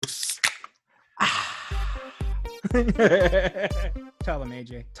Tell them,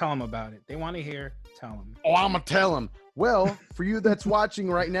 AJ. Tell them about it. They want to hear. Tell them. Oh, I'm going to tell them. Well, for you that's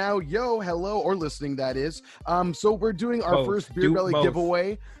watching right now, hello, or listening, that is. So we're doing our first Beer Belly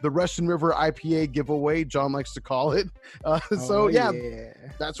giveaway, the Russian River IPA giveaway, John likes to call it. That's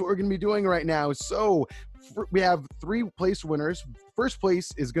what we're going to be doing right now. So we have 3 place winners. First place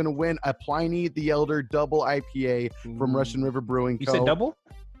is going to win a Pliny the Elder double IPA from Russian River Brewing Co. You said double?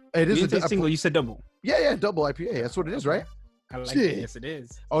 It is a single. You said double. Yeah, double IPA. That's what it is, right? I like it. Yes, it is.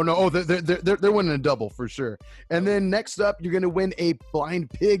 Oh no! They're winning a double for sure. And then next up, you're gonna win a Blind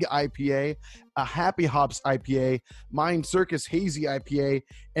Pig IPA, a Happy Hops IPA, Mind Circus Hazy IPA,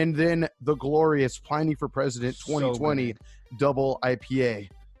 and then the glorious Pliny for President 2020 double IPA.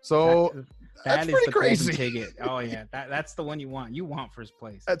 So that's is pretty the crazy. Golden ticket. Oh yeah, that's the one you want. You want first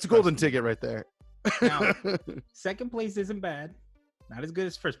place. That's a golden ticket right there. Now, second place isn't bad. Not as good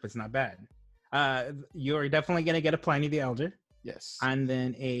as first place. Not bad. You're definitely gonna get a Pliny the Elder. Yes. And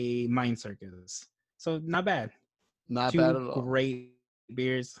then a Mind Circus. So not bad. Not bad at all. Great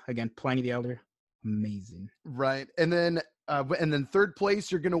beers. Again, Pliny the Elder. Amazing. Right. And then third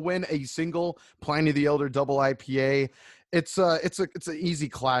place, you're gonna win a single Pliny the Elder double IPA. It's an easy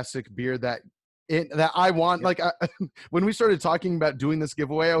classic beer that I want. Like when we started talking about doing this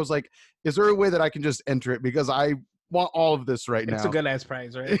giveaway, I was like, is there a way that I can just enter it? Because I want all of this right now. It's a good ass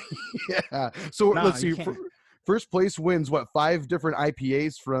prize, right? Yeah. So let's see. First place wins 5 different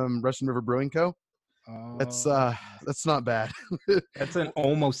IPAs from Russian River Brewing Co. That's not bad. That's an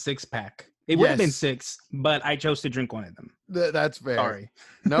almost 6-pack. It would have been 6, but I chose to drink one of them. That's fair. Sorry.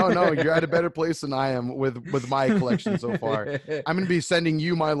 No, you're at a better place than I am with my collection so far. I'm going to be sending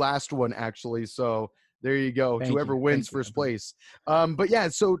you my last one, actually. So there you go. Whoever wins first place. But yeah,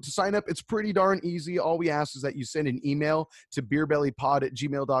 so to sign up, it's pretty darn easy. All we ask is that you send an email to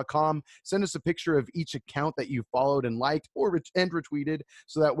beerbellypod@gmail.com. Send us a picture of each account that you followed and liked and retweeted,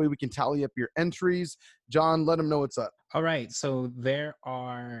 so that way we can tally up your entries. John, let them know what's up. All right. So there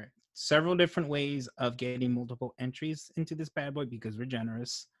are several different ways of getting multiple entries into this bad boy, because we're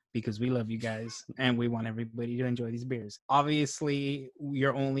generous, because we love you guys and we want everybody to enjoy these beers. Obviously,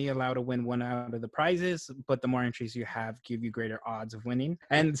 you're only allowed to win one out of the prizes, but the more entries you have give you greater odds of winning.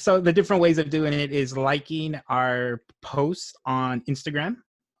 And so the different ways of doing it is liking our post on Instagram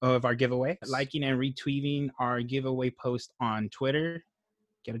of our giveaway, liking and retweeting our giveaway post on Twitter.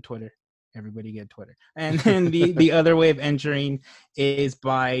 Get a Twitter. Everybody get Twitter. And then the other way of entering is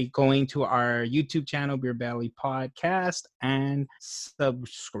by going to our YouTube channel, Beer Belly Podcast, and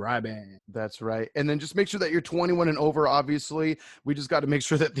subscribing. That's right. And then just make sure that you're 21 and over, obviously. We just got to make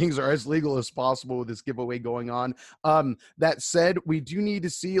sure that things are as legal as possible with this giveaway going on. That said, we do need to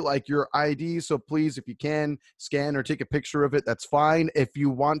see like your ID. So please, if you can, scan or take a picture of it. That's fine. If you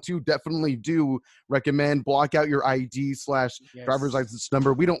want to, definitely do recommend block out your ID / driver's license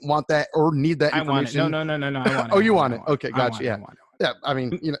number. We don't want that or need that information. I want it. No. I want it. Oh, you want it? Okay, gotcha. Yeah. Yeah. I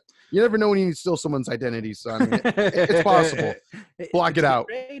mean, you never know when you steal someone's identity. So I mean, it's possible. Block it out.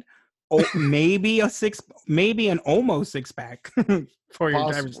 Oh, maybe an almost 6-pack for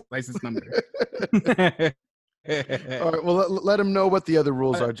your driver's license number. All right. Well, let them know what the other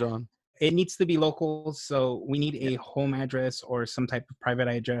rules are, John. It needs to be local, so we need a home address or some type of private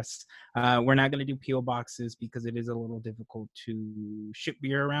address. We're not going to do P.O. boxes because it is a little difficult to ship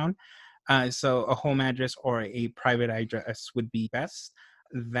beer around. So a home address or a private address would be best.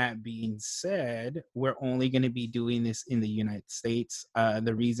 That being said, we're only going to be doing this in the United States.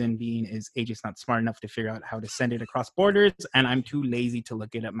 The reason being is AJ's not smart enough to figure out how to send it across borders, and I'm too lazy to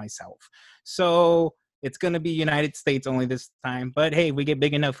look it up myself. So it's going to be United States only this time. But hey, we get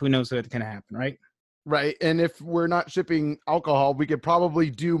big enough, who knows what's going to happen, right? Right. And if we're not shipping alcohol, we could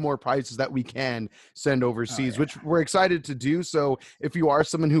probably do more prices that we can send overseas, which we're excited to do. So if you are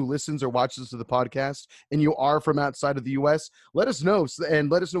someone who listens or watches to the podcast and you are from outside of the US, let us know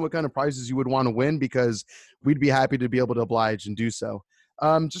and let us know what kind of prizes you would want to win, because we'd be happy to be able to oblige and do so.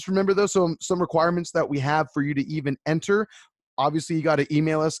 Just remember, though, some requirements that we have for you to even enter. Obviously, you got to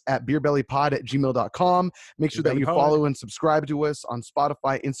email us at beerbellypod@gmail.com. Make sure that you follow and subscribe to us on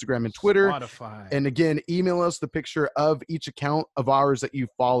Spotify, Instagram, and Twitter. And again, email us the picture of each account of ours that you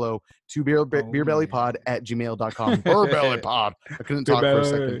follow to beerbellypod@gmail.com. Beerbellypod. I couldn't talk for a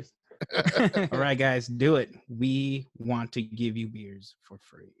second. All right, guys, do it. We want to give you beers for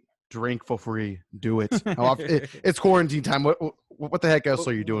free. Drink for free. Do it. It's quarantine time. What the heck else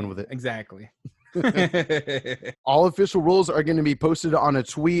are you doing with it? Exactly. All official rules are going to be posted on a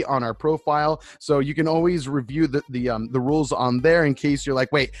tweet on our profile, so you can always review the rules on there in case you're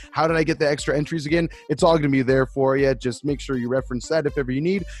like, wait, how did I get the extra entries again? It's all going to be there for you. Just make sure you reference that if ever you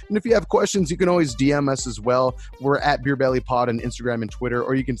need. And if you have questions, you can always DM us as well. We're at BeerBellyPod on Instagram and Twitter,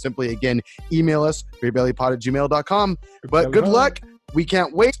 or you can simply, again, email us, beerbellypod@gmail.com. But good luck. We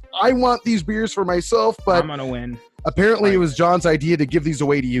can't wait. I want these beers for myself, but I'm going to win. Apparently, it was John's idea to give these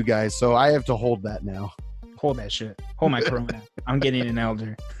away to you guys, so I have to hold that now. Hold that shit. Hold my Corona. I'm getting an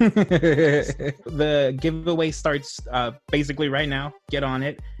elder. The giveaway starts basically right now. Get on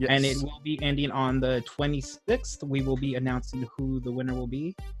it. Yes. And it will be ending on the 26th. We will be announcing who the winner will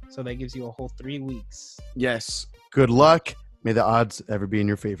be. So that gives you a whole 3 weeks. Yes. Good luck. May the odds ever be in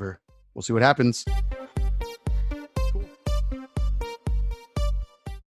your favor. We'll see what happens.